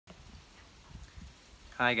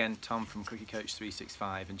Hi again, Tom from Cricket Coach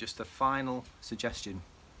 365, and just a final suggestion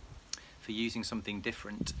for using something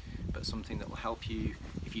different, but something that will help you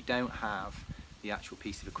if you don't have the actual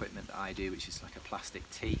piece of equipment that I do, which is like a plastic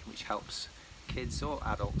tee, which helps kids or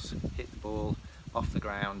adults hit the ball off the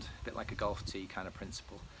ground, a bit like a golf tee kind of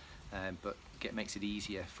principle, but makes it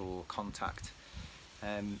easier for contact.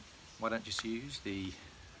 Why don't just use the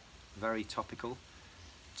very topical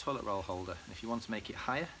toilet roll holder? And if you want to make it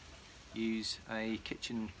higher, use a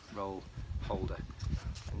kitchen roll holder.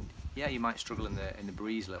 And yeah, you might struggle in the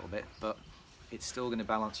breeze a little bit, but it's still going to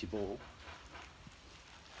balance your ball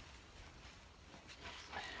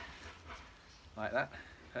like that.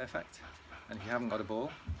 Perfect. And if you haven't got a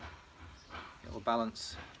ball, it will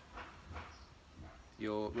balance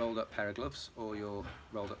your rolled up pair of gloves or your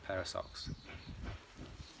rolled up pair of socks.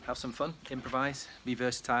 Have some fun, improvise, be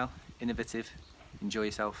versatile, innovative, enjoy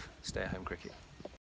yourself, stay at home cricket.